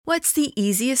What's the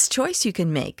easiest choice you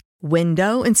can make?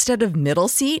 Window instead of middle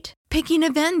seat? Picking a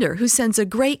vendor who sends a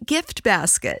great gift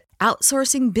basket?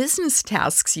 Outsourcing business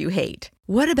tasks you hate?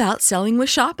 What about selling with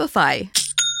Shopify?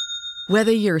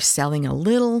 Whether you're selling a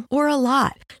little or a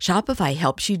lot, Shopify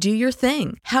helps you do your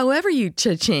thing, however you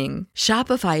cha-ching.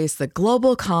 Shopify is the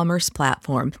global commerce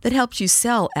platform that helps you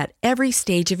sell at every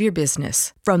stage of your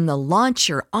business. From the launch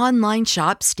your online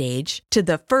shop stage to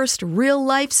the first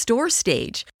real-life store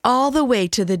stage, all the way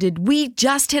to the did we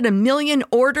just hit a million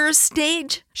orders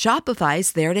stage.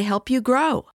 Shopify's there to help you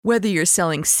grow. Whether you're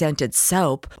selling scented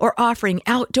soap or offering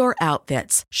outdoor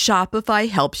outfits, Shopify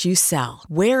helps you sell.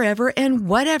 Wherever and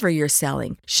whatever you're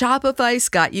selling, Shopify's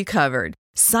got you covered.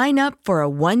 Sign up for a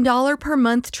 $1 per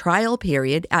month trial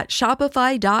period at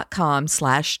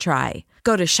shopify.com/try.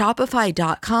 Go to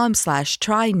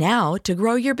shopify.com/try now to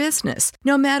grow your business,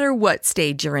 no matter what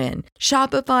stage you're in.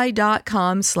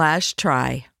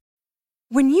 Shopify.com/try.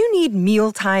 When you need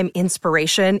mealtime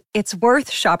inspiration, it's worth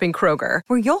shopping Kroger,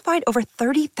 where you'll find over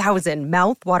 30,000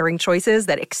 mouth-watering choices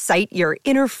that excite your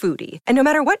inner foodie. And no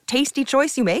matter what tasty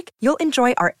choice you make, you'll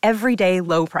enjoy our everyday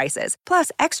low prices,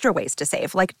 plus extra ways to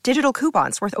save, like digital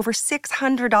coupons worth over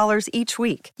 $600 each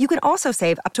week. You can also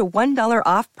save up to $1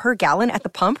 off per gallon at the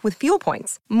pump with fuel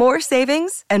points. More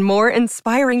savings and more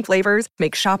inspiring flavors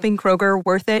make shopping Kroger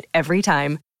worth it every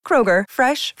time. Kroger,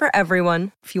 fresh for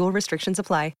everyone. Fuel restrictions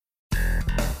apply.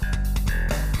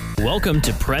 Welcome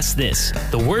to Press This,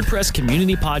 the WordPress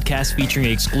community podcast featuring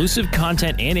exclusive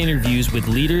content and interviews with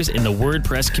leaders in the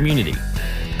WordPress community,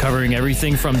 covering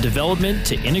everything from development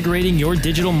to integrating your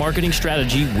digital marketing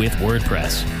strategy with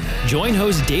WordPress. Join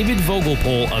host David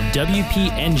Vogelpohl of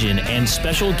WP Engine and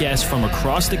special guests from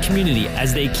across the community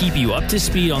as they keep you up to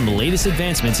speed on the latest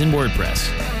advancements in WordPress.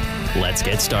 Let's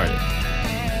get started.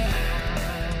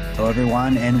 Hello,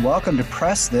 everyone, and welcome to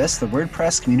Press This, the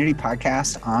WordPress community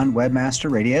podcast on Webmaster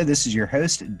Radio. This is your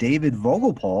host, David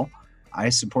Vogelpohl. I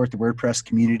support the WordPress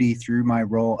community through my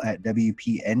role at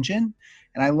WP Engine,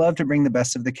 and I love to bring the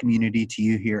best of the community to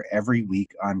you here every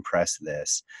week on Press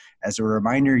This. As a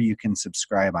reminder, you can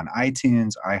subscribe on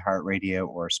iTunes, iHeartRadio,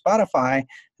 or Spotify,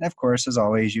 and of course, as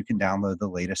always, you can download the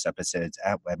latest episodes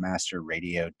at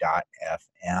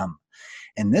webmasterradio.fm.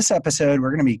 In this episode,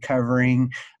 we're going to be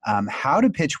covering how to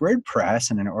pitch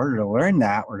WordPress, and in order to learn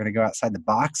that, we're going to go outside the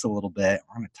box a little bit.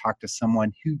 We're going to talk to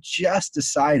someone who just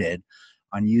decided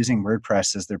on using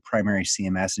WordPress as their primary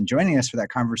CMS, and joining us for that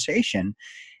conversation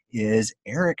is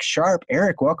Eric Sharp.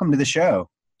 Eric, welcome to the show.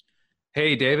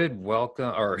 Hey, David,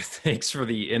 welcome, or thanks for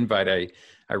the invite.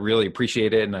 I really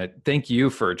appreciate it, and I thank you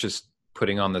for just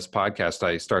putting on this podcast.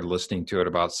 I started listening to it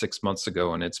about 6 months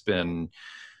ago, and it's been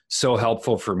so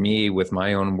helpful for me with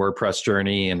my own WordPress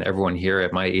journey and everyone here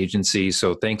at my agency.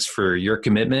 So thanks for your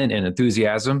commitment and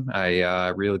enthusiasm. I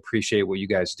really appreciate what you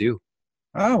guys do.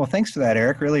 Oh, well, thanks for that,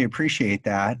 Eric. Really appreciate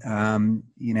that.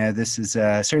 This is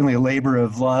certainly a labor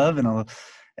of love in a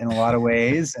lot of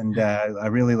ways. And I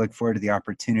really look forward to the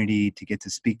opportunity to get to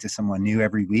speak to someone new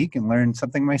every week and learn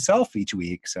something myself each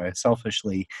week. So I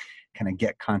selfishly kind of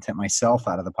get content myself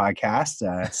out of the podcast.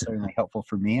 It's certainly helpful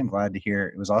for me. I'm glad to hear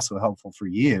it was also helpful for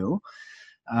you.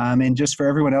 And just for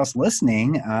everyone else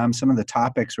listening, some of the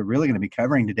topics we're really going to be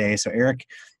covering today. So Eric,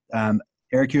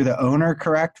 you're the owner,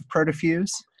 correct, of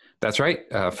Protofuse? That's right.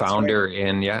 Founder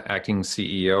and acting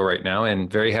CEO right now,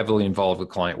 and very heavily involved with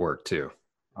client work too.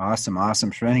 Awesome.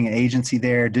 So running an agency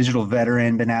there, digital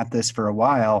veteran, been at this for a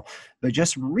while, but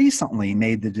just recently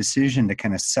made the decision to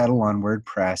kind of settle on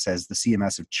WordPress as the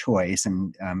CMS of choice.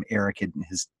 And Eric and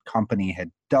his company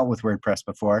had dealt with WordPress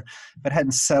before, but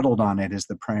hadn't settled on it as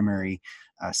the primary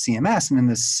CMS. And in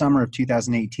the summer of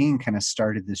 2018, kind of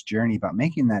started this journey about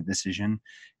making that decision.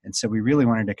 And so we really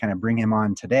wanted to kind of bring him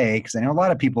on today, because I know a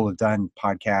lot of people have done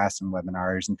podcasts and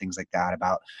webinars and things like that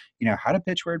about, how to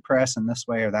pitch WordPress in this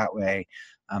way or that way.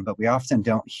 But we often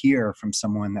don't hear from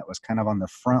someone that was kind of on the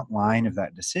front line of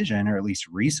that decision, or at least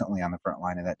recently on the front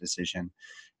line of that decision.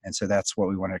 And so that's what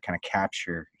we want to kind of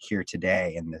capture here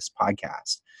today in this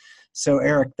podcast. So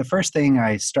Eric, the first thing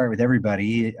I start with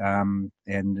everybody, and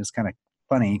it's kind of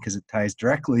funny because it ties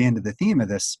directly into the theme of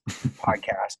this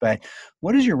podcast, but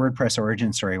what is your WordPress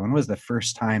origin story? When was the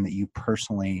first time that you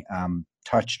personally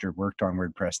touched or worked on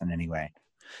WordPress in any way?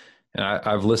 And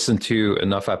I've listened to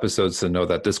enough episodes to know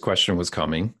that this question was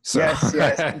coming. So. Yes,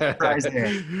 no surprise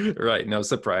there. Right, no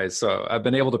surprise. So I've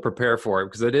been able to prepare for it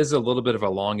because it is a little bit of a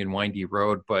long and windy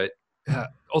road, but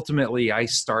ultimately I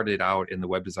started out in the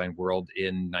web design world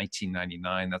in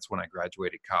 1999. That's when I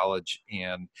graduated college.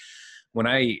 And when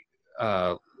I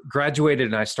graduated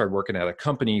and I started working at a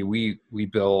company, we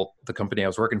built, the company I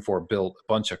was working for built a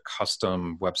bunch of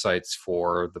custom websites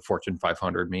for the Fortune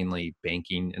 500, mainly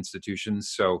banking institutions.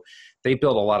 So they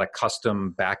built a lot of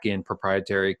custom back-end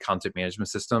proprietary content management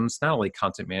systems, not only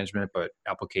content management, but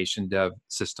application dev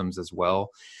systems as well.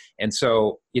 And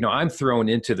so, I'm thrown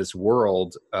into this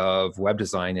world of web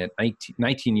design at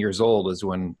 19 years old is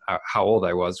how old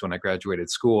I was when I graduated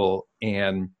school.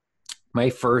 And my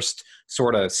first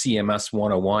sort of CMS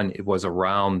 101, it was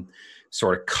around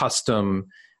sort of custom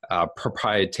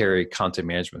proprietary content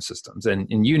management systems. And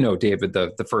David,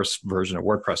 the first version of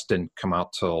WordPress didn't come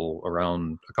out till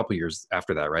around a couple of years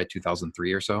after that, right?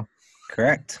 2003 or so?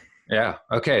 Correct. Yeah.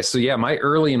 Okay. So yeah,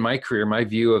 early in my career, my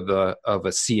view of a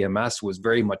CMS was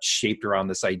very much shaped around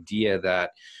this idea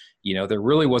that, there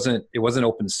really it wasn't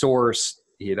open source.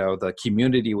 The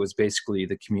community was basically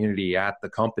the community at the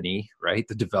company, right?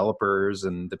 The developers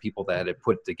and the people that had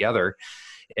put it together,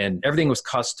 and everything was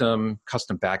custom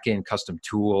backend, custom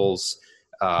tools.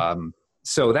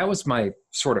 So that was my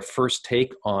sort of first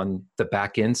take on the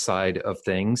backend side of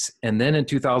things. And then in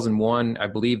 2001, I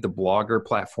believe the Blogger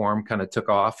platform kind of took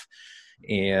off,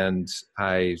 and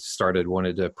I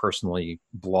wanted to personally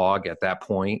blog at that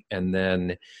point. And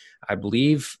then I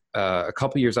believe a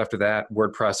couple years after that,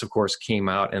 WordPress, of course, came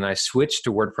out, and I switched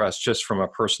to WordPress just from a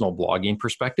personal blogging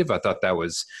perspective. I thought that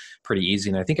was pretty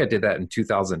easy, and I think I did that in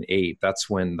 2008. That's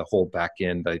when the whole back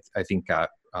end, I think, got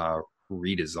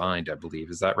redesigned, I believe.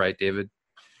 Is that right, David?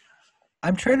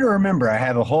 I'm trying to remember. I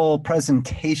have a whole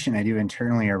presentation I do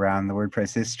internally around the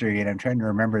WordPress history, and I'm trying to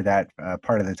remember that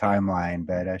part of the timeline,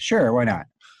 but sure, why not?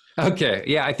 Okay.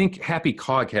 Yeah, I think Happy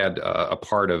Cog had a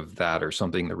part of that or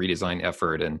something, the redesign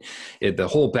effort, and the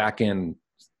whole backend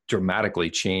dramatically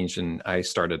changed. And I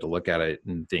started to look at it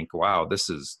and think, wow, this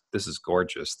is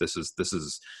gorgeous. This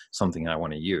is something I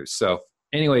want to use. So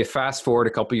anyway, fast forward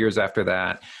a couple years after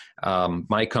that,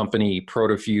 my company,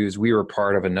 Protofuse, we were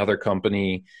part of another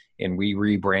company, and we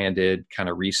rebranded, kind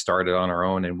of restarted on our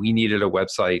own, and we needed a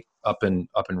website up and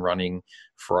running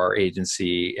for our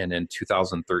agency. And in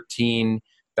 2013,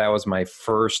 that was my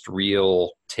first real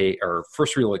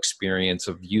experience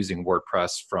of using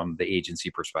WordPress from the agency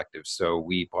perspective. So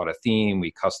we bought a theme,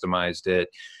 we customized it,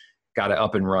 got it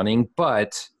up and running,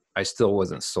 but I still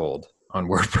wasn't sold on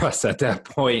WordPress at that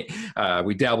point.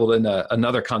 We dabbled in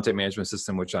another content management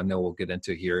system, which I know we'll get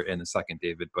into here in a second,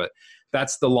 David, but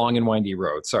that's the long and windy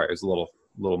road. Sorry, it was a little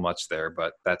much there,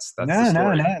 but that's the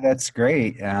story. No, that's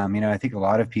great. I think a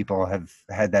lot of people have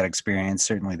had that experience,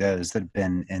 certainly those that have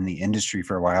been in the industry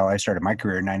for a while. I started my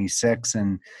career in 96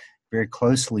 and very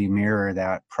closely mirror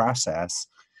that process.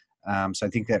 So I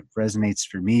think that resonates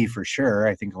for me for sure.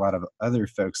 I think a lot of other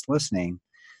folks listening.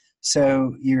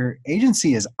 So your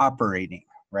agency is operating,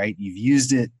 right? You've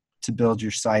used it to build your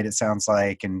site, it sounds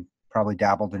like, and probably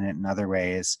dabbled in it in other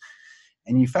ways.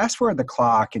 And you fast forward the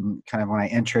clock, and kind of when I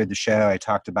entered the show, I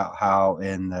talked about how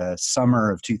in the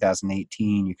summer of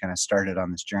 2018, you kind of started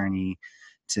on this journey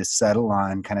to settle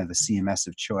on kind of the CMS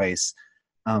of choice.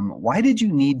 Why did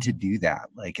you need to do that?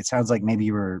 Like, it sounds like maybe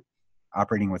you were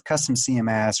operating with custom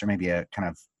CMS or maybe a kind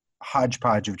of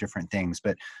hodgepodge of different things,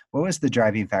 but what was the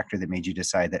driving factor that made you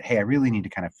decide that, hey, I really need to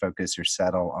kind of focus or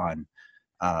settle on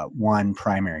one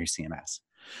primary CMS?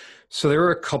 So there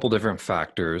were a couple different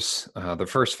factors. The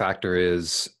first factor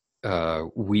is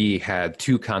we had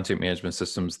two content management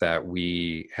systems that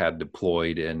we had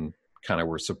deployed and kind of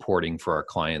were supporting for our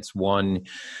clients. One,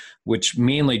 which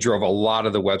mainly drove a lot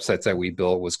of the websites that we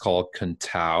built, was called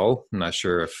Contao. I'm not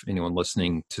sure if anyone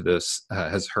listening to this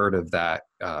has heard of that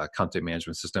content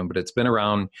management system, but it's been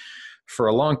around for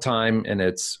a long time, and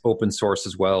it's open source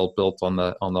as well, built on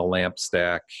the LAMP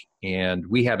stack. And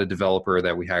we had a developer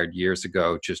that we hired years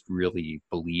ago just really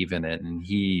believe in it, and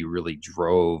he really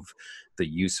drove the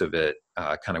use of it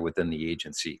kind of within the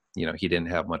agency. He didn't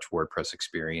have much WordPress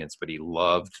experience, but he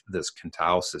loved this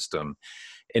Contao system,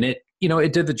 and it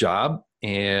did the job.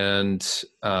 And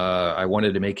I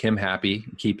wanted to make him happy,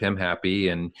 keep him happy,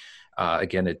 and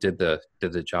again, it did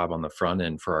the job on the front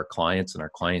end for our clients, and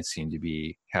our clients seemed to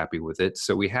be happy with it.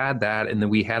 So we had that, and then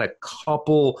we had a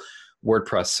couple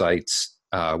WordPress sites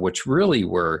which really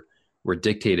were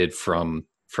dictated from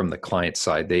the client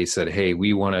side. They said, hey,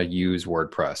 we want to use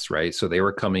WordPress, right? So they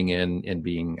were coming in and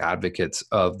being advocates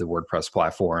of the WordPress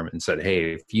platform and said,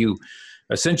 hey, if you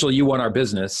want our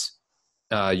business,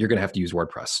 you're going to have to use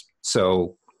WordPress.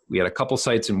 So we had a couple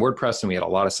sites in WordPress, and we had a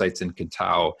lot of sites in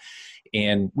Contao.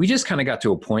 And we just kind of got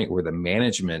to a point where the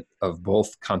management of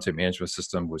both content management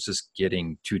system was just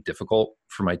getting too difficult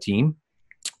for my team.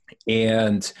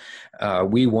 And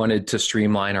we wanted to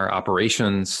streamline our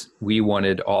operations. We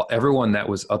wanted everyone that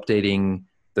was updating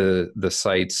the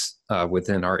sites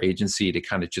within our agency to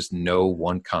kind of just know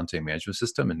one content management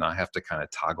system and not have to kind of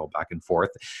toggle back and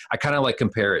forth. I kind of like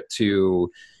compare it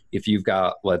to if you've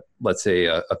got, let's say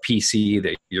a PC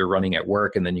that you're running at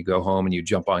work, and then you go home and you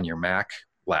jump on your Mac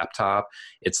laptop.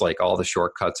 It's like all the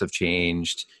shortcuts have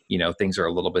changed. Things are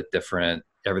a little bit different.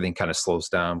 Everything kind of slows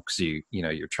down because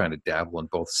you're trying to dabble in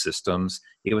both systems.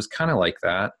 It was kind of like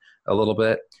that a little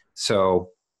bit. So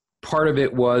part of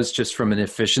it was just from an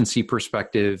efficiency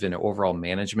perspective and overall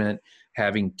management,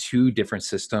 having two different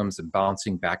systems and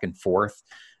bouncing back and forth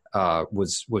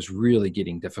was really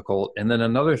getting difficult. And then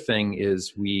another thing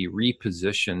is we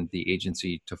repositioned the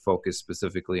agency to focus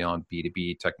specifically on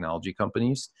B2B technology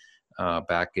companies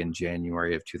back in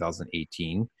January of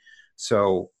 2018.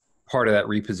 So part of that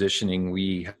repositioning,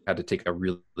 we had to take a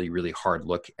really, really hard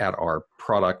look at our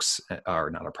products, or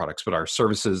not our products, but our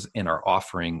services and our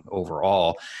offering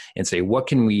overall, and say, what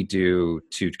can we do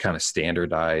to kind of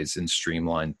standardize and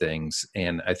streamline things?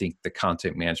 And I think the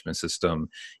content management system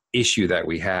issue that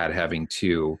we had having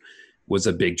two was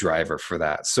a big driver for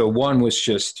that. So one was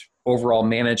just overall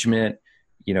management,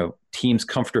 team's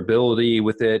comfortability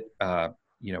with it.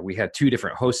 We had two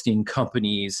different hosting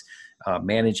companies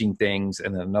managing things,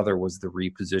 and then another was the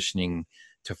repositioning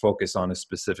to focus on a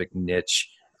specific niche,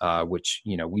 which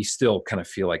we still kind of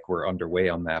feel like we're underway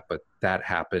on that, but that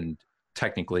happened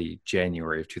technically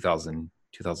January of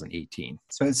 2018.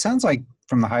 So it sounds like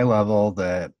from the high level,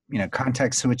 the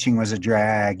context switching was a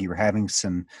drag. You were having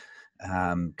some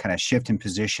kind of shift in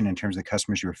position in terms of the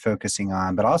customers you were focusing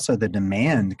on, but also the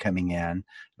demand coming in. And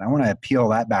I want to peel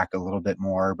that back a little bit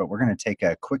more, but we're going to take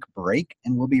a quick break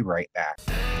and we'll be right back.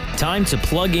 Time to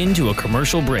plug into a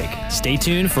commercial break. Stay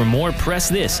tuned for more Press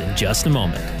This in just a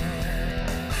moment.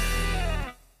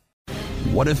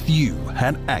 What if you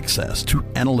had access to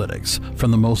analytics from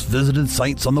the most visited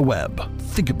sites on the web?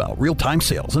 Think about real-time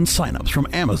sales and signups from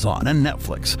Amazon and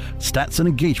Netflix, stats and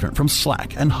engagement from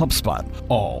Slack and HubSpot,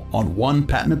 all on one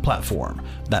patented platform.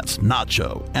 That's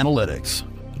Nacho Analytics.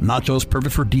 Nacho's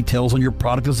perfect for details on your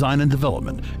product design and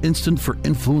development, instant for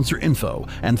influencer info,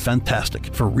 and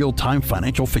fantastic for real-time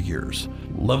financial figures.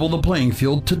 Level the playing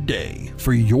field today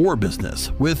for your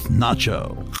business with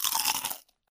Nacho.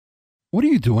 What are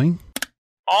you doing?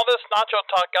 All this nacho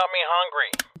talk got me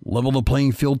hungry. Level the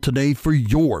playing field today for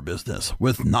your business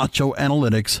with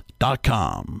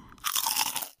NachoAnalytics.com.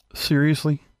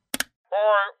 Seriously?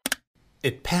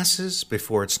 It passes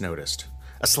before it's noticed.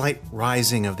 A slight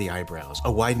rising of the eyebrows,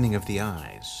 a widening of the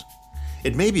eyes.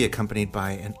 It may be accompanied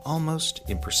by an almost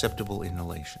imperceptible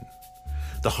inhalation.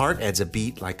 The heart adds a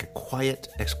beat like a quiet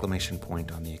exclamation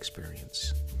point on the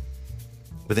experience.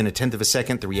 Within a tenth of a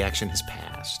second, the reaction has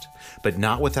passed, but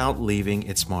not without leaving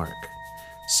its mark.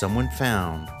 Someone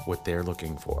found what they're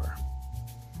looking for.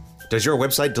 Does your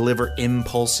website deliver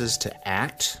impulses to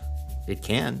act? It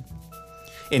can.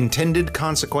 Intended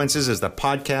Consequences is the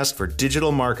podcast for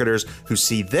digital marketers who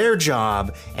see their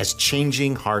job as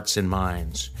changing hearts and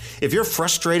minds. If you're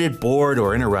frustrated, bored,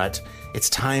 or in a rut, it's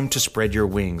time to spread your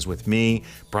wings with me,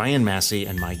 Brian Massey,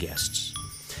 and my guests.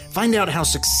 Find out how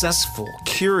successful,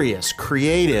 curious,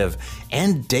 creative,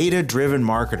 and data-driven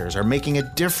marketers are making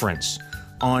a difference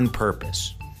on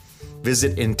purpose.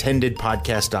 Visit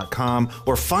intendedpodcast.com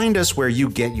or find us where you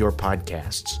get your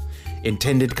podcasts.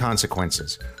 Intended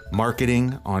Consequences.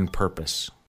 Marketing on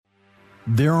purpose.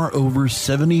 There are over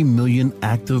 70 million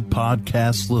active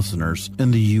podcast listeners in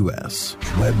the U.S.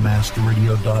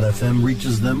 Webmasterradio.fm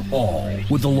reaches them all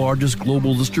with the largest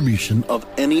global distribution of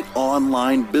any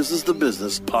online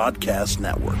business-to-business podcast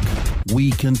network. We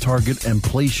can target and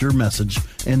place your message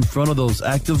in front of those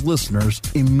active listeners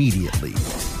immediately.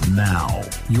 Now,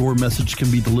 your message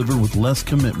can be delivered with less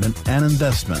commitment and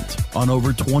investment on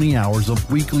over 20 hours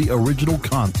of weekly original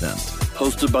content,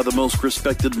 hosted by the most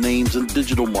respected names in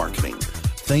digital marketing,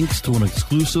 thanks to an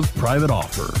exclusive private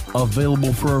offer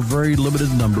available for a very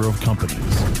limited number of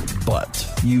companies. But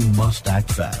you must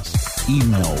act fast.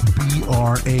 Email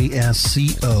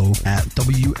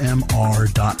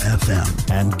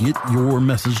brasco@wmr.fm and get your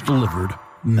message delivered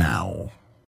now.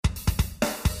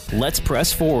 Let's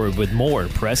press forward with more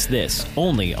Press This,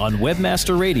 only on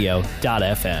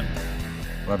webmasterradio.fm.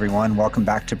 Hello, everyone. Welcome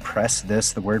back to Press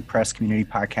This, the WordPress community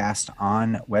podcast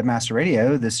on Webmaster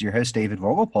Radio. This is your host, David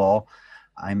Vogelpohl.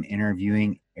 I'm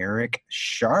interviewing Eric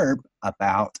Sharp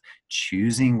about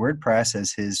choosing WordPress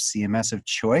as his CMS of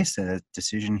choice, a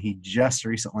decision he just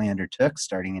recently undertook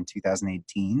starting in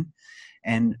 2018.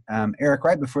 And Eric,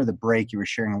 right before the break, you were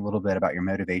sharing a little bit about your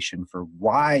motivation for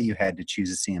why you had to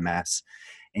choose a CMS.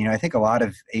 And, I think a lot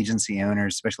of agency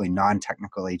owners, especially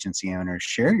non-technical agency owners,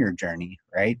 share your journey,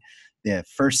 right? The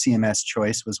first CMS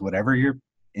choice was whatever your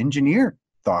engineer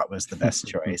thought was the best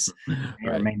choice. May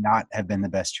or may not have been the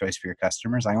best choice for your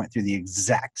customers. I went through the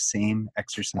exact same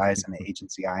exercise in the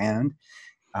agency I owned,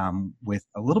 with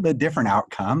a little bit different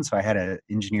outcome. So I had an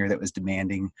engineer that was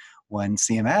demanding one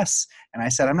CMS, and I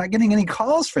said, I'm not getting any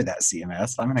calls for that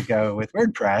CMS. I'm going to go with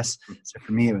WordPress. So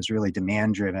for me, it was really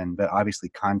demand driven, but obviously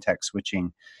context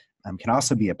switching can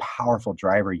also be a powerful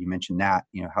driver. You mentioned that,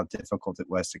 how difficult it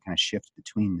was to kind of shift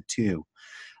between the two.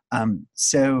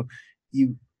 So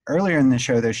you earlier in the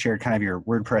show, though, shared kind of your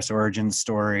WordPress origin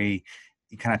story.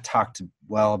 You kind of talked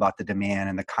well about the demand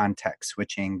and the context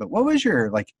switching, but what was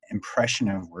your impression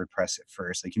of WordPress at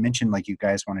first? You mentioned you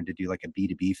guys wanted to do a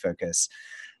B2B focus.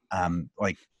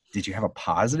 Did you have a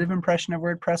positive impression of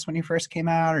WordPress when you first came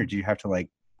out, or did you have to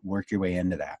work your way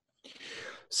into that?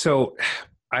 So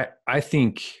I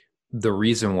think the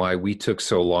reason why we took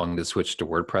so long to switch to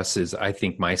WordPress is, I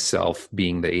think myself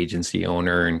being the agency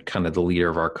owner and kind of the leader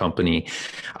of our company,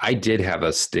 I did have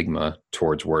a stigma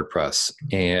towards WordPress.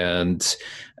 And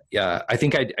I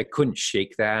think I couldn't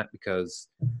shake that because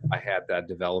I had that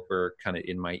developer kind of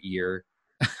in my ear,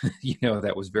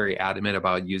 that was very adamant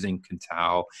about using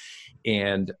Contao.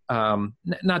 And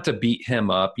not to beat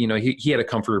him up, he had a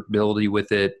comfortability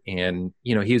with it, and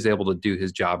he was able to do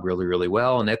his job really, really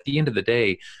well. And at the end of the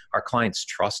day, our clients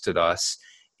trusted us,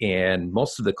 and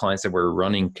most of the clients that were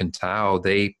running Contao,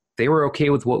 they were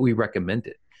okay with what we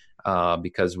recommended,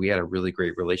 because we had a really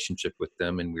great relationship with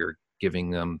them, and we were giving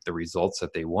them the results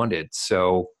that they wanted.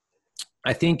 So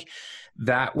I think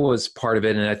that was part of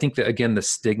it. And I think that, again, the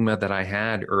stigma that I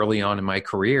had early on in my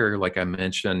career, like I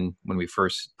mentioned when we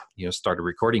first, started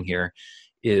recording here,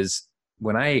 is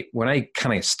when I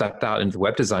kind of stepped out into the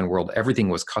web design world, everything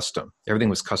was custom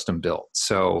built.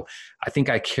 So I think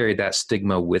I carried that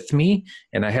stigma with me,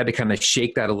 and I had to kind of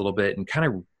shake that a little bit and kind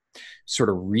of sort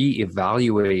of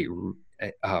reevaluate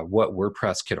what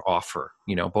WordPress could offer,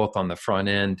 both on the front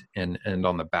end and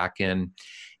on the back end.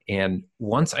 And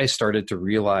once I started to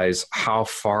realize how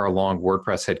far along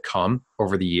WordPress had come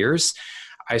over the years,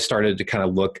 I started to kind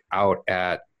of look out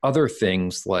at other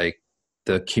things like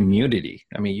the community.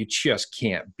 I mean, you just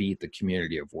can't beat the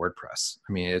community of WordPress.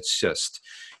 I mean, it's just,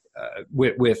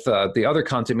 with the other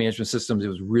content management systems, it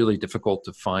was really difficult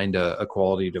to find a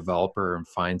quality developer and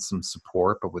find some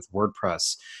support. But with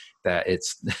WordPress, that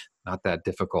it's not that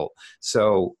difficult.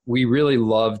 So we really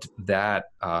loved that.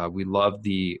 We loved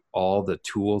all the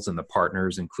tools and the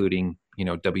partners, including,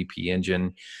 WP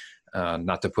Engine.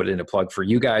 Not to put in a plug for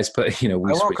you guys, but I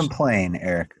won't complain,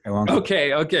 Eric. I won't.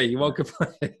 Okay, you won't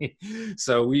complain.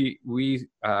 So we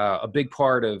a big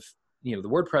part of the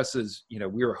WordPress is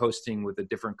we were hosting with a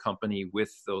different company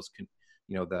with those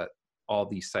all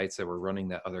these sites that were running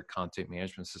that other content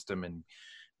management system, and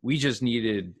we just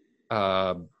needed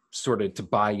sort of to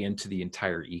buy into the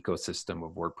entire ecosystem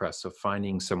of WordPress. So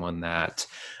finding someone that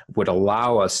would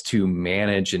allow us to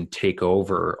manage and take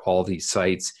over all these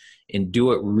sites and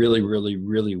do it really, really,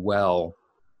 really well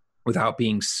without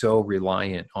being so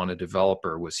reliant on a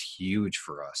developer was huge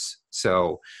for us.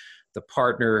 So the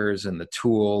partners and the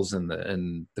tools and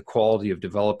the quality of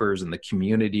developers and the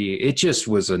community, it just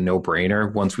was a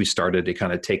no-brainer. Once we started to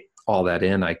kind of take all that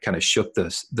in, I kind of shook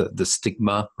the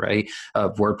stigma, right,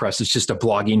 of WordPress. It's just a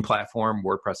blogging platform.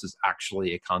 WordPress is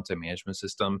actually a content management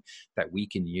system that we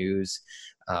can use,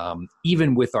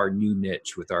 even with our new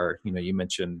niche, with our, you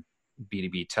mentioned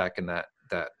B2B tech and that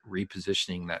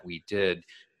repositioning that we did.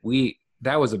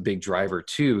 That was a big driver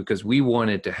too, because we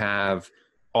wanted to have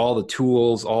all the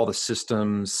tools, all the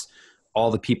systems,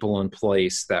 all the people in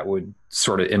place that would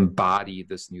sort of embody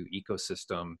this new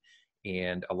ecosystem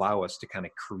and allow us to kind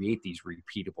of create these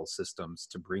repeatable systems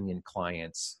to bring in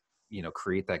clients,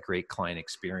 create that great client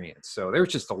experience. So there's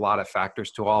just a lot of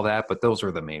factors to all that, but those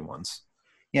are the main ones.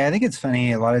 Yeah, I think it's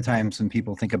funny. A lot of times when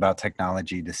people think about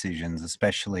technology decisions,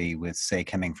 especially with, say,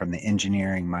 coming from the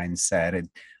engineering mindset, it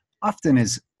often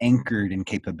is anchored in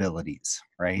capabilities,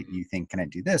 right? You think, can I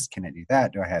do this? Can I do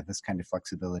that? Do I have this kind of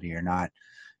flexibility or not?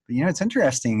 But, it's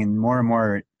interesting, and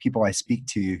more people I speak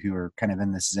to who are kind of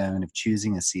in this zone of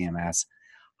choosing a CMS,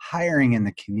 hiring in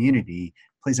the community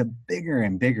plays a bigger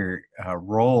and bigger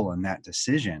role in that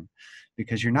decision,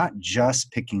 because you're not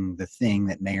just picking the thing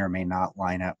that may or may not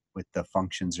line up with the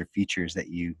functions or features that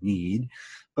you need,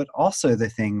 but also the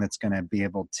thing that's going to be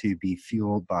able to be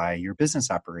fueled by your business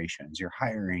operations, your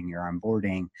hiring, your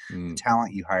onboarding, the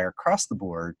talent you hire across the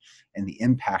board, and the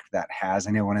impact that has.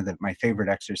 I know one of my favorite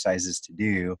exercises to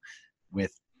do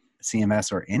with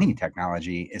CMS or any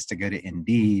technology is to go to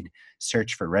Indeed,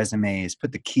 search for resumes,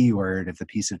 put the keyword of the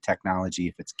piece of technology,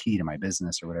 if it's key to my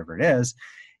business or whatever it is,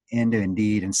 into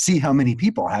Indeed and see how many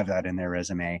people have that in their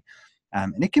resume.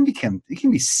 And it can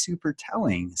be super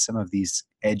telling, some of these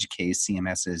edge case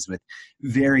CMSs with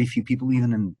very few people,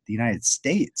 even in the United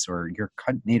States or your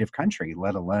native country,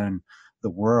 let alone the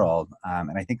world.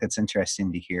 And I think that's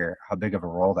interesting to hear how big of a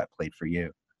role that played for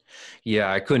you.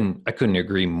 Yeah, I couldn't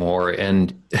agree more.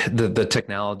 And the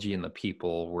technology and the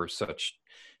people were such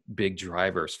big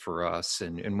drivers for us.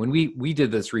 And when we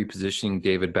did this repositioning,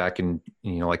 David, back in,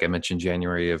 like I mentioned,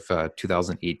 January of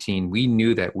 2018, we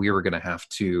knew that we were going to have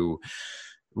to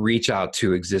reach out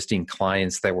to existing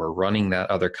clients that were running that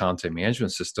other content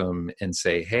management system and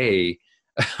say, hey,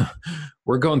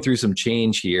 we're going through some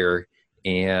change here,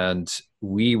 and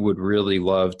we would really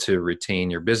love to retain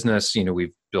your business.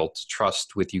 We've built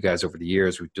trust with you guys over the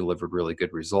years. We've delivered really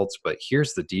good results, but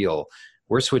here's the deal.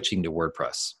 We're switching to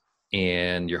WordPress,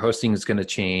 and your hosting is going to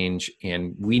change,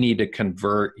 and we need to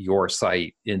convert your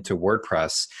site into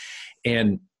WordPress.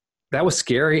 And that was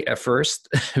scary at first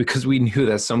because we knew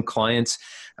that some clients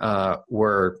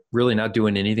were really not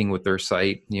doing anything with their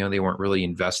site. They weren't really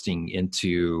investing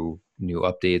into new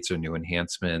updates or new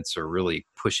enhancements or really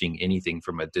pushing anything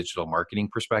from a digital marketing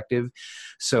perspective.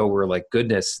 So we're like,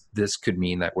 goodness, this could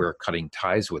mean that we're cutting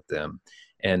ties with them.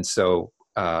 And so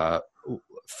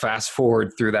fast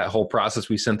forward through that whole process,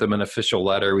 we sent them an official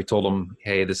letter. We told them,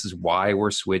 hey, this is why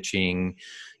we're switching.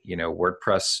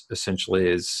 WordPress essentially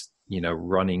is,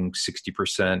 running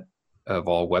 60% of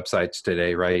all websites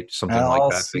today, right? Something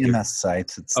like that. CMS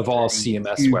sites. It's of all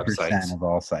CMS websites. Of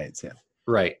all sites, yeah.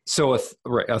 Right. So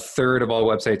a third of all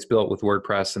websites built with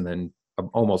WordPress, and then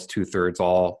almost 2/3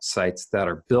 all sites that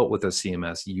are built with a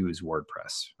CMS use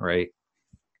WordPress, right?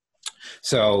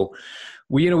 So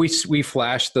we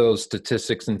flashed those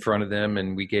statistics in front of them,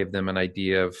 and we gave them an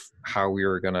idea of how we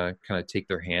were going to kind of take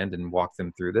their hand and walk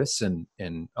them through this. And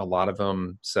a lot of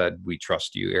them said, we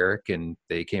trust you, Eric. And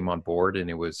they came on board, and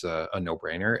it was a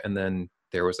no-brainer. And then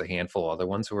there was a handful of other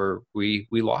ones where we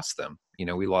lost them.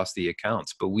 We lost the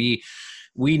accounts, but we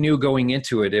knew going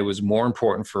into it, it was more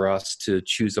important for us to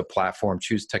choose a platform,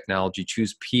 choose technology,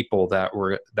 choose people that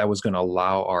was going to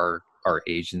allow our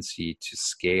agency to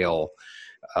scale,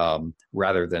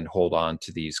 rather than hold on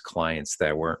to these clients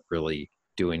that weren't really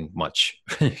doing much,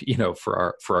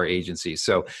 for our agency.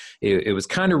 So it was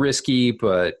kind of risky,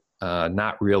 but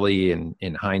not really.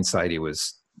 In hindsight, it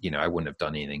was, I wouldn't have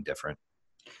done anything different.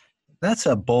 That's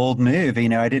a bold move.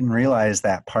 I didn't realize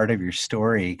that part of your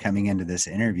story coming into this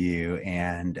interview.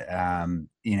 And,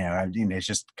 it's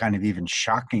just kind of even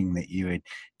shocking that you would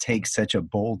take such a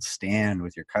bold stand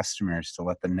with your customers to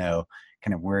let them know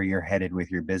kind of where you're headed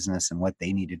with your business and what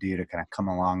they need to do to kind of come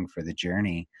along for the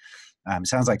journey.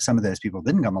 Sounds like some of those people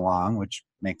didn't come along, which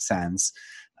makes sense.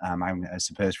 I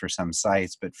suppose for some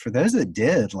sites, but for those that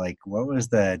did, like,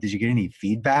 did you get any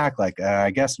feedback? Like, I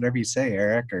guess whatever you say,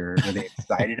 Eric, or were they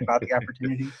excited about the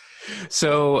opportunity?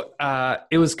 So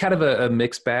it was kind of a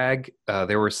mixed bag.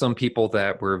 There were some people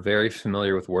that were very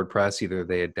familiar with WordPress. Either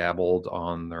they had dabbled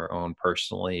on their own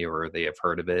personally, or they have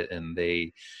heard of it, and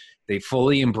they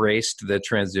fully embraced the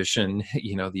transition.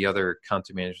 The other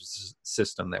content management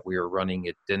system that we were running,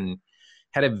 it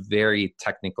had a very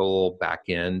technical back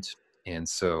end. And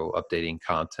so updating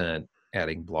content,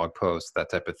 adding blog posts, that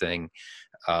type of thing,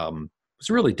 was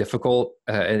really difficult.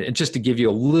 And just to give you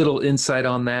a little insight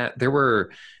on that,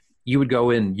 you would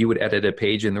go in, you would edit a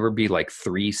page, and there would be like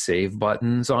 3 save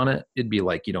buttons on it. It'd be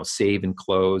like, save and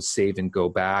close, save and go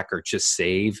back, or just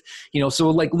save, so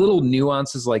like little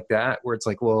nuances like that, where it's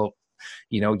like, well,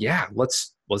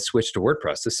 let's switch to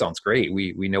WordPress. This sounds great.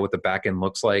 We know what the backend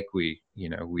looks like.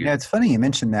 It's funny you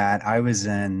mentioned that. I was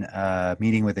in a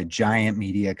meeting with a giant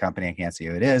media company. I can't say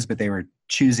who it is, but they were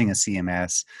choosing a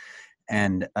CMS,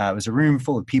 and it was a room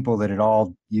full of people that had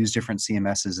all used different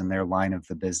CMSs in their line of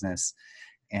the business.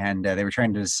 And they were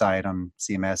trying to decide on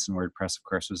CMS, and WordPress, of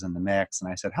course, was in the mix. And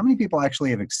I said, how many people actually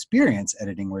have experience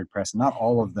editing WordPress? Not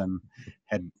all of them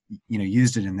had,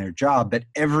 used it in their job, but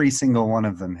every single one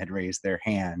of them had raised their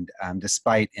hand,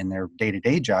 despite in their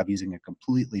day-to-day job using a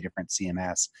completely different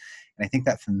CMS. And I think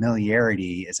that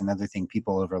familiarity is another thing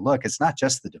people overlook. It's not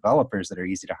just the developers that are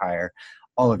easy to hire.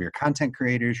 All of your content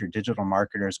creators, your digital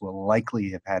marketers will likely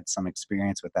have had some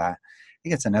experience with that. I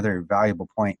think it's another valuable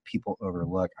point people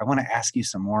overlook. I want to ask you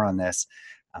some more on this,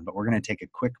 but we're going to take a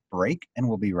quick break, and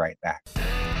we'll be right back.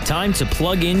 Time to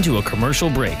plug into a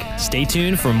commercial break. Stay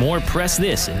tuned for more Press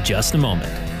This in just a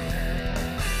moment.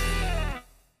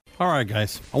 All right,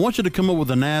 guys. I want you to come up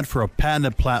with an ad for a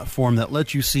patented platform that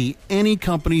lets you see any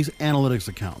company's analytics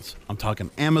accounts. I'm talking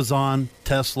Amazon,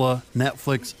 Tesla,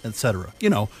 Netflix, etc.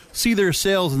 You know, see their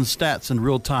sales and stats in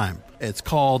real time. It's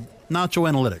called Nacho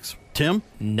Analytics. Tim?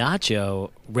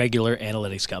 Nacho, regular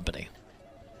analytics company.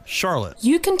 Charlotte?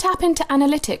 You can tap into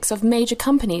analytics of major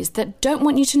companies that don't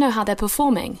want you to know how they're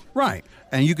performing. Right.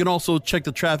 And you can also check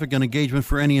the traffic and engagement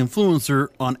for any influencer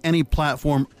on any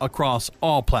platform across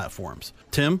all platforms.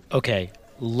 Tim? Okay,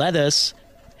 let us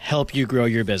help you grow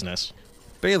your business.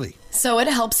 Bailey? So it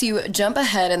helps you jump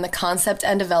ahead in the concept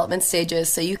and development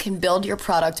stages so you can build your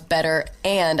product better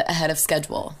and ahead of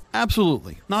schedule.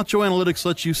 Absolutely. Nacho Analytics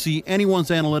lets you see anyone's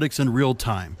analytics in real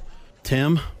time.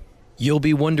 Tim? You'll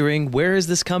be wondering, where has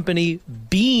this company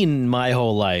been my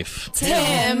whole life?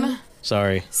 Tim!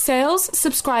 Sorry. Sales,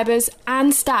 subscribers,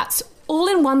 and stats all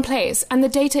in one place, and the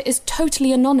data is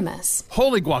totally anonymous.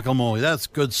 Holy guacamole, that's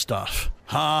good stuff.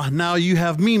 Now you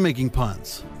have me making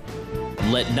puns.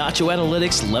 Let Nacho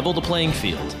Analytics level the playing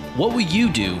field. What will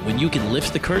you do when you can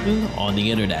lift the curtain on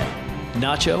the internet?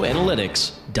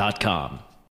 NachoAnalytics.com.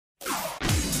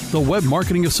 The Web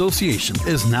Marketing Association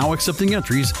is now accepting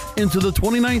entries into the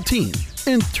 2019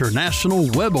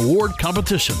 International Web Award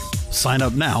Competition. Sign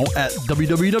up now at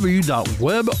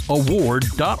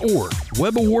www.webaward.org.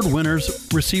 Web Award winners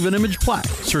receive an image plaque,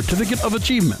 certificate of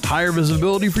achievement, higher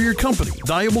visibility for your company,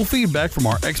 valuable feedback from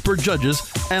our expert judges,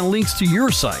 and links to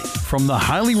your site from the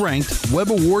highly ranked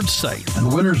Web Awards site.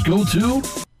 And winners go to?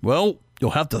 Well,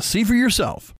 you'll have to see for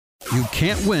yourself. You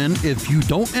can't win if you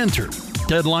don't enter.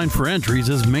 Deadline for entries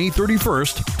is May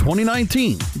 31st,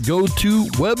 2019. Go to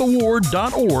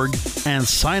webaward.org and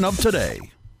sign up today.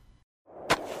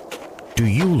 Do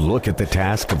you look at the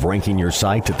task of ranking your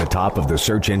site at the top of the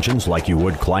search engines like you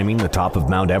would climbing the top of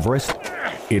Mount Everest?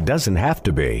 It doesn't have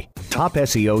to be.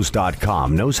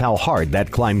 TopSEOs.com knows how hard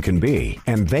that climb can be,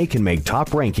 and they can make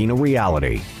top ranking a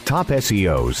reality. Top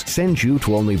SEOs sends you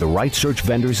to only the right search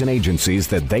vendors and agencies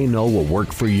that they know will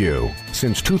work for you.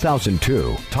 Since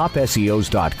 2002,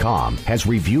 TopSEOs.com has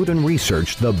reviewed and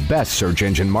researched the best search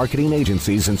engine marketing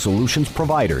agencies and solutions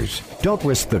providers. Don't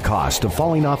risk the cost of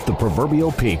falling off the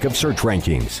proverbial peak of search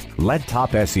rankings. Let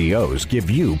Top SEOs give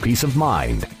you peace of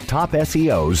mind.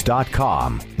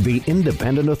 TopSEOs.com, the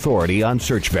independent authority on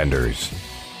search vendors.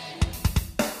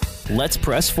 Let's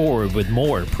press forward with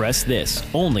more Press This,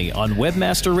 only on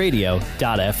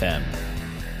webmasterradio.fm.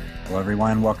 Hello,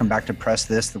 everyone. Welcome back to Press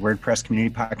This, the WordPress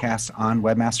community podcast on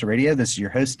Webmaster Radio. This is your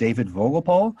host, David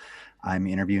Vogelpohl. I'm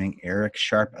interviewing Eric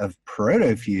Sharp of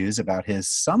Protofuse about his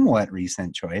somewhat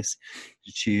recent choice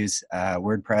to choose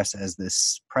WordPress as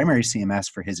this primary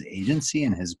CMS for his agency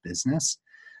and his business.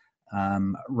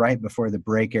 Right before the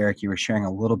break, Eric, you were sharing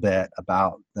a little bit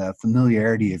about the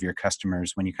familiarity of your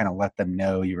customers when you kind of let them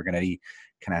know you were going to be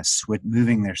kind of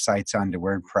moving their sites onto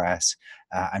WordPress.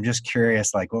 I'm just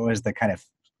curious, like, what was the kind of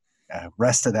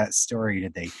rest of that story?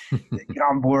 Did they get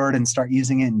on board and start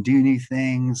using it and do new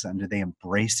things? And did they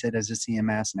embrace it as a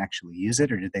CMS and actually use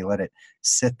it? Or did they let it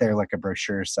sit there like a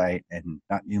brochure site and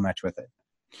not do much with it?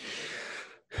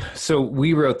 So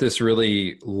we wrote this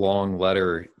really long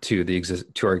letter to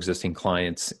our existing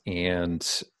clients,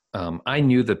 and I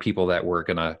knew the people that were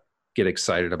going to get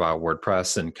excited about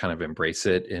WordPress and kind of embrace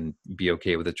it and be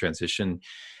okay with the transition.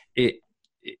 It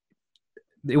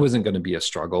wasn't going to be a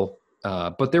struggle,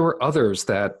 but there were others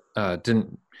that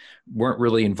weren't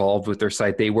really involved with their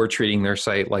site. They were treating their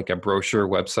site like a brochure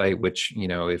website, which, you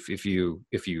know, if you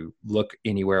look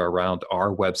anywhere around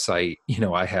our website, you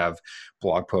know, I have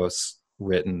blog posts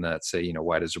written that say, you know,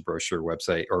 why does a brochure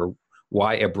website, or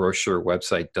why a brochure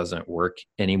website doesn't work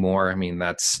anymore. I mean,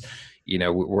 that's, you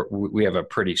know, we have a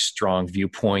pretty strong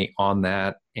viewpoint on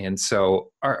that. And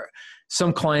so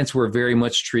some clients were very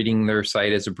much treating their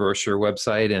site as a brochure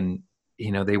website, and,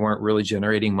 you know, they weren't really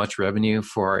generating much revenue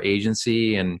for our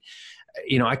agency. And,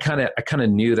 you know, I kind of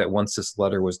knew that once this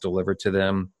letter was delivered to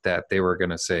them, that they were going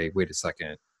to say, wait a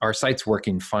second, our site's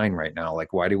working fine right now.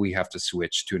 Like, why do we have to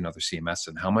switch to another CMS?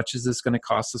 And how much is this going to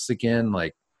cost us again?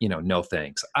 Like, you know, no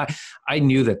thanks. I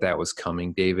knew that was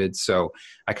coming, David. So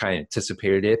I kind of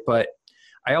anticipated it. But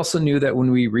I also knew that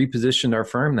when we repositioned our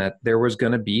firm, that there was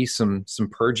going to be some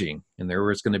purging and there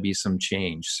was going to be some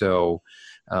change. So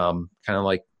kind of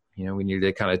like, you know, we needed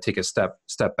to kind of take a step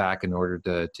back in order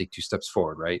to take 2 steps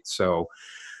forward, right? So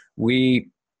we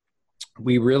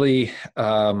really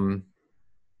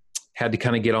had to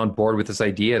kind of get on board with this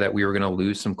idea that we were going to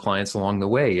lose some clients along the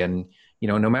way. And, you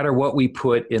know, no matter what we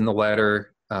put in the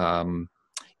letter,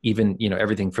 even, you know,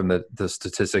 everything from the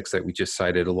statistics that we just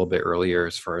cited a little bit earlier,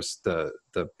 as far as the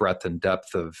breadth and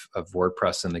depth of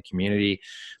WordPress in the community,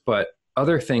 but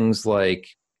other things like,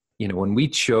 when we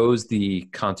chose the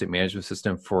content management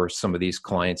system for some of these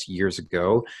clients years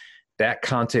ago, that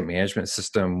content management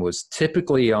system was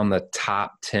typically on the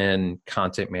top 10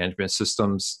 content management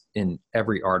systems in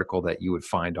every article that you would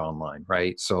find online,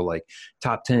 right? So like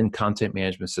top 10 content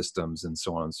management systems and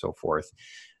so on and so forth.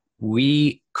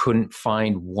 We couldn't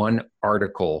find one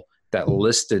article that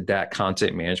listed that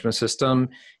content management system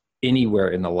anywhere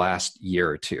in the last year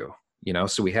or two.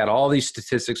 So we had all these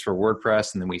statistics for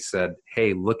WordPress, and then we said,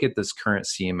 hey, look at this current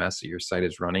CMS that your site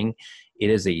is running.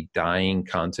 It is a dying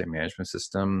content management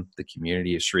system. The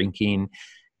community is shrinking.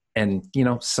 And,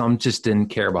 some just didn't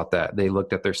care about that. They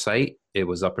looked at their site. It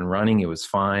was up and running. It was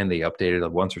fine. They updated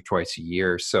it once or twice a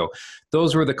year. So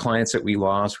those were the clients that we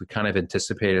lost. We kind of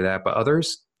anticipated that, but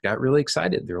others got really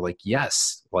excited. They're like,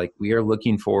 yes, we are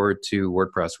looking forward to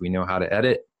WordPress. We know how to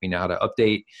edit. We know how to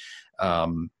update.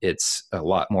 It's a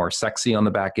lot more sexy on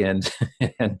the back end,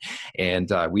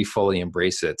 and we fully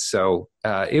embrace it. So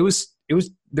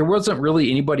there wasn't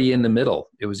really anybody in the middle.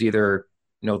 It was either,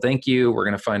 no, thank you, we're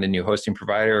going to find a new hosting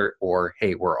provider, or,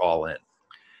 hey, we're all in.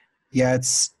 Yeah,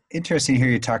 it's interesting to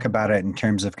hear you talk about it in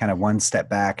terms of kind of one step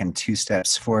back and two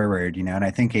steps forward, and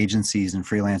I think agencies and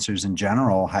freelancers in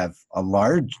general have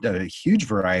a huge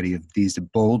variety of these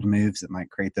bold moves that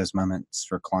might create those moments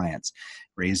for clients,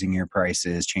 raising your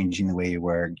prices, changing the way you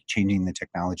work, changing the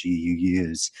technology you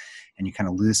use, and you kind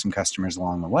of lose some customers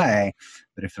along the way.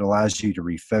 But if it allows you to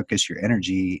refocus your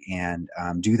energy and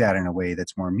do that in a way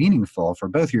that's more meaningful for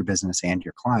both your business and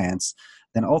your clients,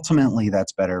 then ultimately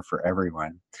that's better for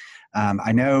everyone.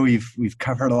 I know we've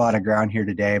covered a lot of ground here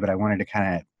today, but I wanted to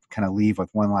kind of leave with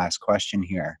one last question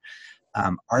here.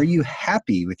 Are you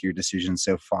happy with your decision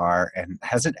so far, and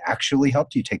has it actually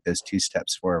helped you take those two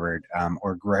steps forward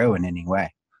or grow in any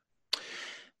way?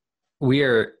 We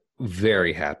are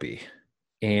very happy,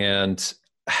 and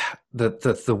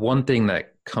the one thing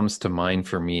that comes to mind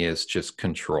for me is just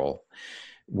control.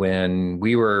 When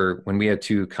we had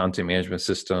two content management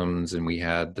systems, and we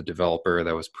had the developer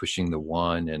that was pushing the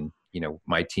one, and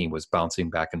my team was bouncing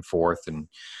back and forth, and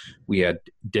we had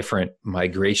different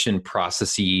migration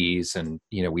processes, and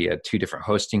we had two different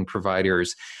hosting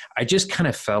providers. I just kind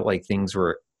of felt like things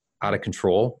were out of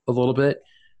control a little bit.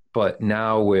 But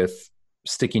now with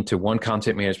sticking to one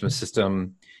content management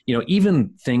system,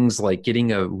 even things like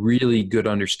getting a really good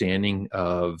understanding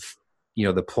of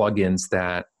the plugins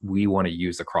that we want to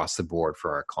use across the board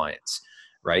for our clients,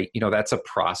 right? That's a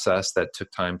process that took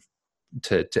time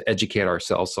to educate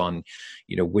ourselves on,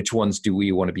 which ones do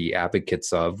we want to be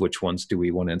advocates of, which ones do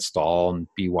we want to install and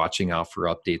be watching out for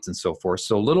updates and so forth.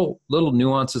 So little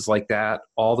nuances like that,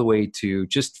 all the way to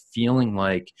just feeling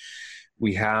like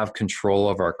we have control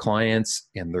of our clients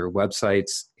and their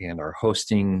websites, and our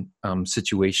hosting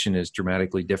situation is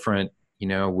dramatically different.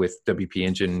 With WP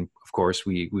Engine, of course,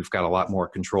 we've got a lot more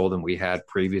control than we had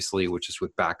previously, which is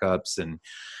with backups and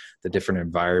the different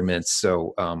environments.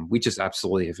 So we just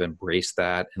absolutely have embraced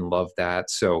that and love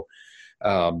that. So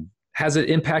has it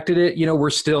impacted it? We're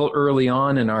still early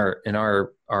on in our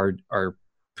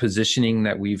positioning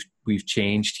that we've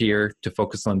changed here to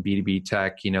focus on B2B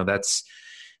tech. That's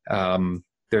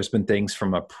there's been things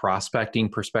from a prospecting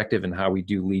perspective and how we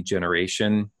do lead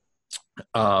generation.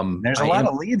 There's a lot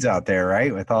of leads out there,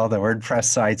 right? With all the WordPress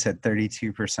sites at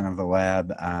 32% of the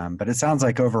web. But it sounds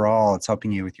like overall it's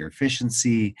helping you with your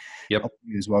efficiency, helping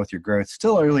you as well with your growth.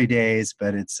 Still early days,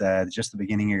 but it's just the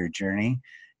beginning of your journey.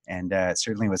 And it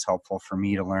certainly was helpful for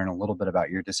me to learn a little bit about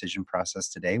your decision process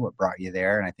today, what brought you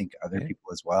there, and I think other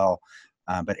people as well.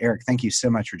 But Eric, thank you so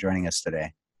much for joining us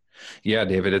today. Yeah,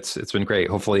 David, it's been great.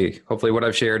 Hopefully what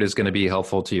I've shared is going to be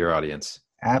helpful to your audience.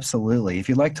 Absolutely. If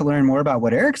you'd like to learn more about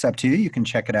what Eric's up to, you can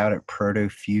check it out at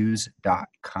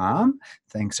protofuse.com.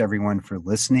 Thanks everyone for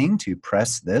listening to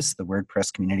Press This, the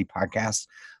WordPress community podcast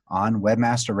on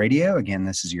Webmaster Radio. Again,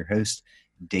 this is your host,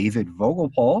 David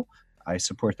Vogelpohl. I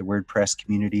support the WordPress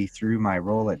community through my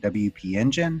role at WP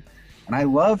Engine, and I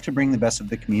love to bring the best of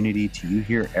the community to you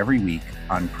here every week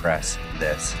on Press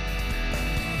This.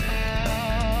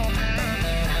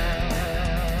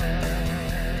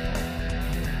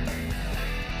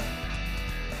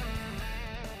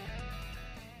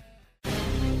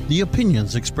 The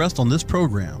opinions expressed on this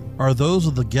program are those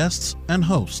of the guests and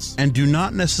hosts and do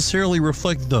not necessarily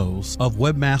reflect those of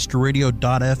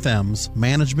WebmasterRadio.fm's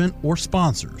management or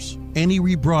sponsors. Any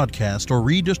rebroadcast or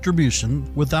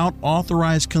redistribution without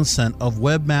authorized consent of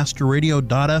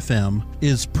WebmasterRadio.fm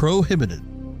is prohibited.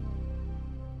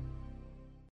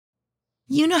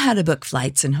 You know how to book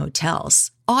flights and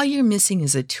hotels. All you're missing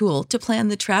is a tool to plan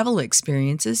the travel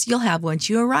experiences you'll have once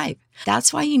you arrive.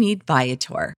 That's why you need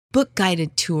Viator. Book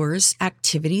guided tours,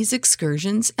 activities,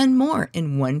 excursions, and more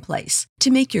in one place to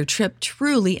make your trip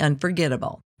truly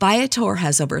unforgettable. Viator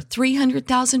has over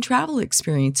 300,000 travel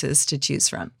experiences to choose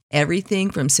from.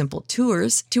 Everything from simple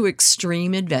tours to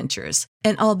extreme adventures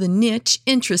and all the niche,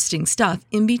 interesting stuff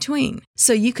in between.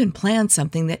 So you can plan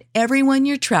something that everyone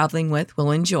you're traveling with will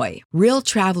enjoy. Real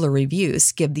traveler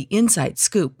reviews give the inside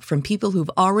scoop from people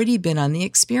who've already been on the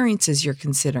experiences you're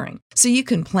considering. So you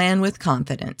can plan with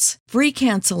confidence. Free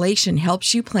cancellation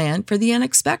helps you plan for the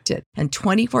unexpected. And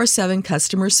 24/7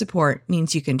 customer support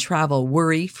means you can travel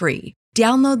worry-free.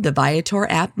 Download the Viator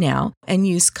app now and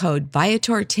use code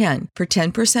Viator10 for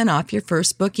 10% off your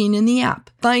first booking in the app.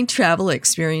 Find travel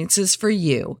experiences for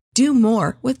you. Do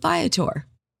more with Viator.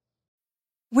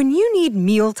 When you need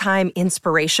mealtime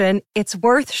inspiration, it's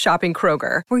worth shopping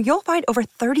Kroger, where you'll find over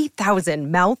 30,000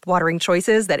 mouth-watering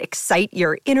choices that excite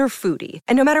your inner foodie.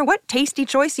 And no matter what tasty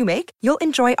choice you make, you'll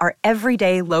enjoy our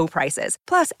everyday low prices,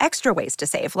 plus extra ways to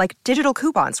save, like digital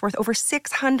coupons worth over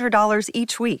 $600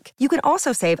 each week. You can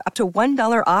also save up to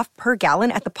 $1 off per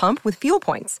gallon at the pump with fuel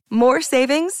points. More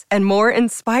savings and more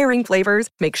inspiring flavors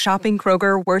make shopping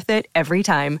Kroger worth it every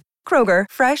time. Kroger,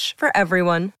 fresh for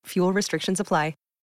everyone. Fuel restrictions apply.